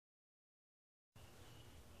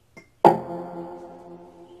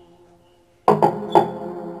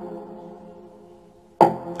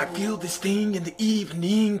this thing in the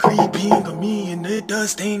evening, creeping on me, and it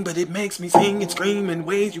does sting, but it makes me sing and scream in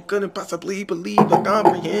ways you couldn't possibly believe or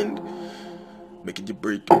comprehend. Making you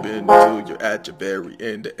break and bend until you're at your very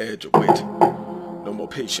end, the edge of wit. No more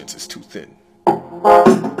patience, it's too thin.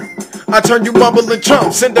 I turn you bubbling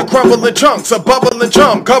chumps into crumbling chunks of bubbling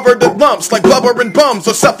chum, covered in lumps like blubbering bums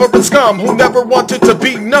or suffering scum who never wanted to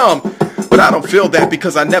be numb. But I don't feel that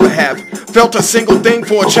because I never have felt a single thing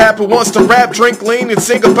for a chap who wants to rap, drink lean, and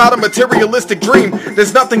sing about a materialistic dream.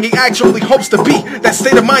 There's nothing he actually hopes to be. That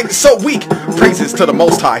state of mind is so weak. Praises to the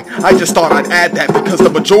Most High. I just thought I'd add that because the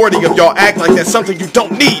majority of y'all act like that's something you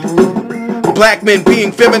don't need. Black men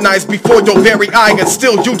being feminized before your very eye, and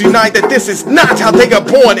still you deny that this is not how they are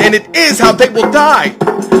born, and it is how they will die.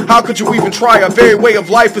 How could you even try? Our very way of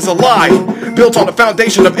life is a lie, built on a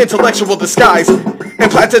foundation of intellectual disguise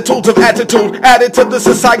and platitudes of attitude added to the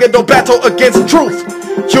societal battle against truth.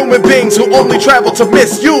 Human beings who only travel to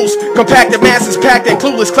misuse, compacted masses packed in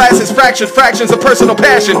clueless classes, fractured fractions of personal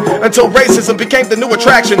passion, until racism became the new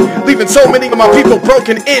attraction, leaving so many of my people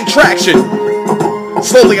broken in traction.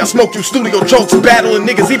 Slowly I smoke you studio jokes, battling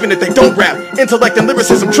niggas even if they don't rap. Intellect and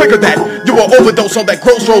lyricism trigger that. You will overdose on that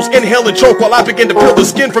gross rose, inhale and choke while I begin to peel the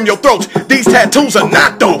skin from your throat. These tattoos are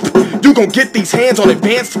not dope. You gon' get these hands on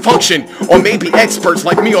advanced function, or maybe experts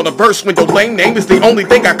like me on a verse when your lame name is the only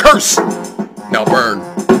thing I curse. Now burn.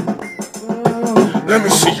 Let me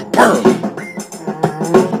see you burn.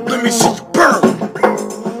 Let me see you burn.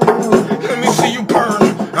 Let me see you burn.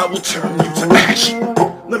 I will turn you to ash.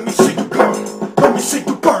 Let me see you burn. Let me see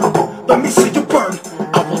you burn. Let me see you burn.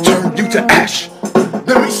 I will turn you to ash.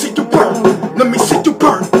 Let me see you burn. Let me see you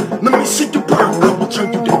burn. Let me see you burn. I will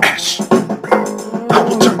turn you to ash. I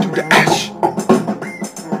will turn you to ash.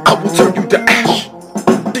 I will turn you to ash.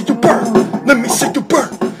 See you burn. Let me see you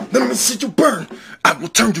burn. Let me see you burn. I will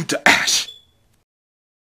turn you to ash.